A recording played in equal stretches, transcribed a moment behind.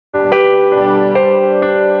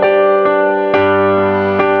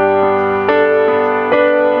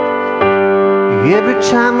Every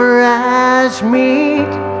time our eyes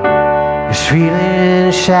meet, this feeling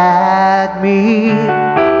inside me,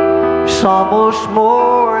 it's almost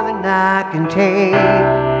more than I can take.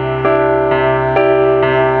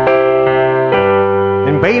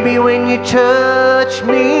 And baby, when you touch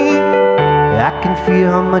me, I can feel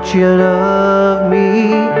how much you love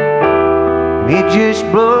me. It just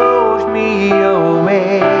blows me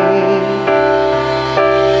away.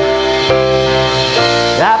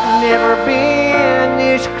 I've never been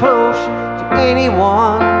this close to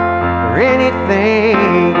anyone or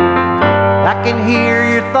anything. I can hear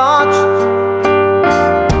your thoughts,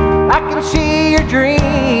 I can see your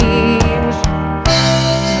dreams.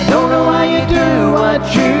 I don't know why you do what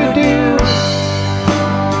you do.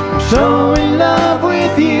 I'm so in love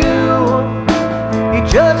with you. It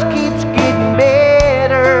just keeps getting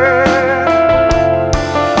better.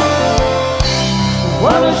 I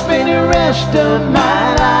wanna spend the rest of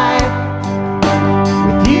my life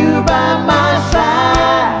with you by my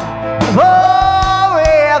side,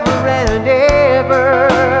 forever and ever.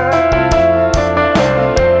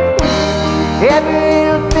 Every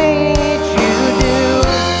little thing that you do,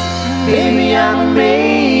 baby, I'm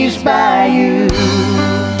amazed by you.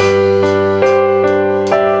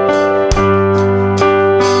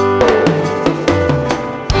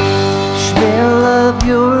 Smell of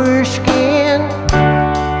your skin,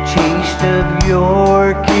 taste of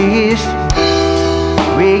your kiss,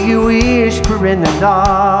 way you whisper in the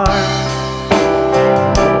dark,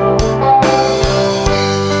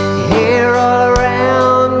 hair all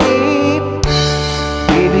around me,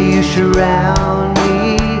 baby, you surround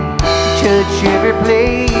me, touch every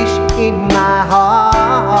place in my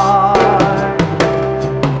heart.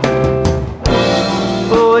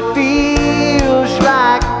 Oh, it feels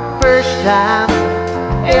like first time,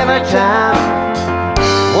 every time.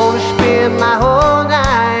 Wanna spend my whole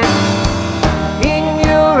night in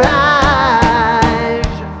your eyes.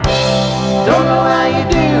 Don't know how you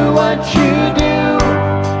do what you do.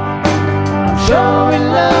 I'm so in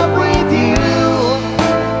love with you.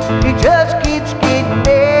 It just keeps getting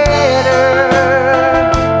better.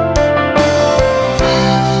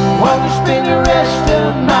 Want to spend the rest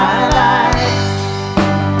of my life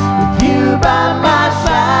with you by my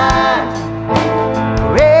side,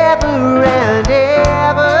 forever and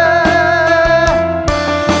ever.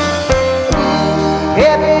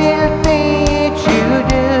 Every little thing that you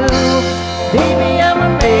do, baby, I'm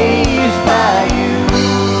amazed by you.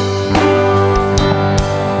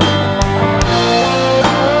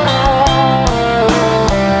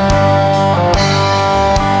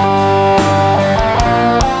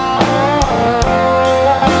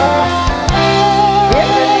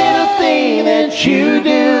 Every little thing that you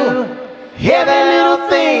do, every little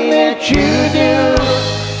thing that you do,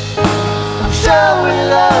 I'm so in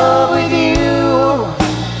love with you.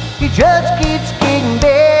 It just keeps getting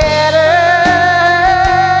better.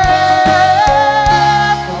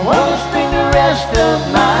 I wanna spend the rest of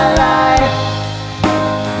my life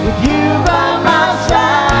with you by my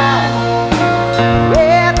side,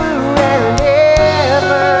 forever and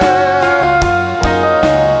ever.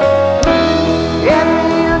 Every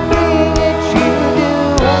little thing that you do,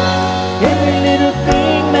 every little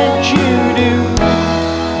thing that you do,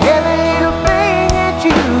 every little thing that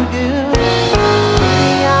you do,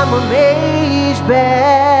 I'm amazed by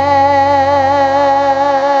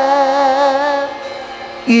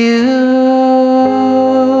you.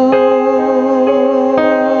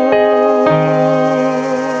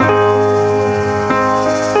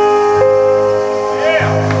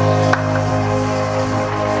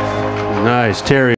 Nice, Terry.